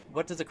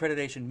What does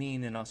accreditation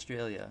mean in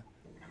Australia?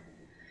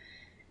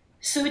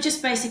 So it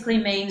just basically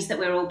means that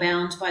we're all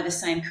bound by the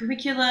same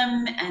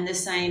curriculum and the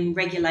same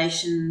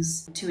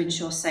regulations to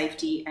ensure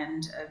safety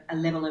and a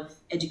level of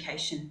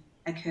education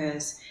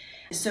occurs.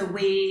 So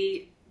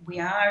we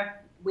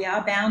are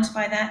bound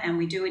by that, and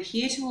we do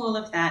adhere to all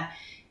of that.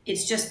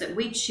 It's just that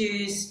we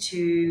choose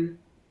to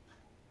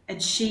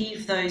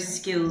achieve those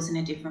skills in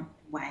a different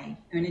way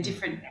or in a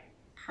different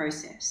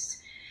process.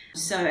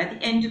 So at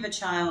the end of a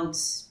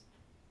child's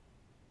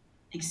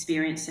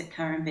experience at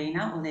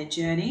Currambenna or their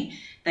journey,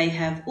 they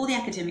have all the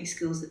academic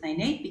skills that they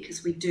need,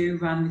 because we do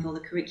run with all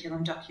the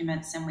curriculum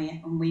documents, and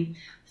we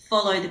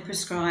follow the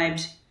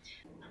prescribed,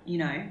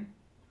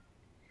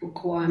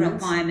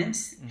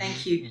 requirements.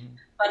 Thank you. Mm-hmm.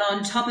 But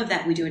on top of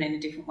that, we do it in a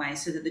different way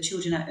so that the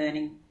children are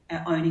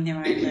owning their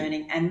own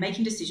learning and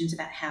making decisions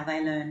about how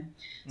they learn.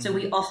 So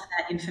we offer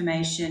that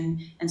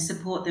information and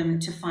support them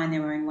to find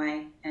their own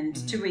way and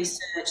to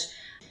research.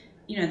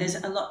 There's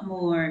a lot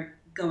more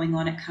going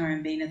on at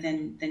Currambenna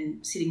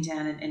than sitting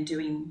down and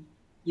doing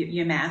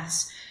your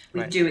maths.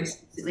 We do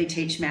explicitly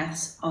teach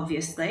maths,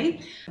 obviously,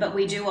 but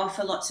we do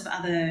offer lots of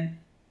other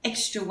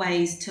extra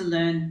ways to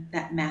learn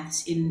that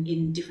maths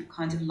in different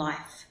kinds of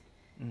life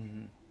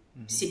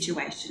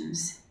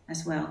situations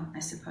as well, I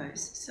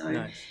suppose.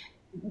 So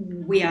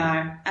we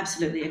are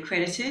absolutely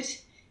accredited,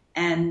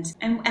 and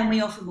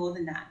we offer more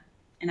than that.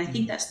 And I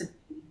think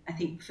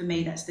for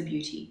me, that's the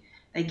beauty.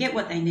 They get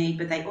what they need,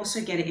 but they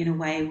also get it in a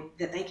way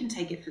that they can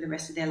take it for the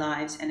rest of their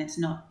lives, and it's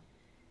not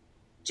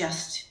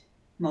just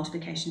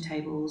multiplication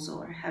tables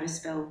or how to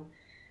spell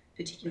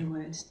particular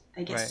words.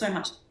 They get so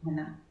much more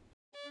than that.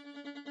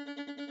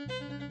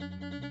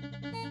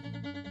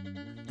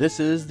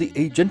 This is the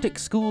Agentic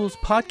Schools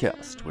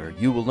podcast, where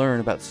you will learn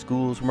about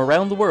schools from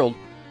around the world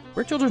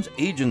where children's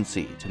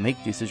agency to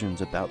make decisions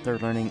about their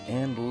learning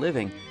and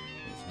living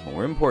is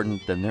more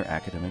important than their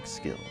academic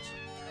skills.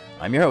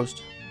 I'm your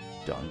host,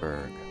 Don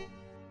Berg.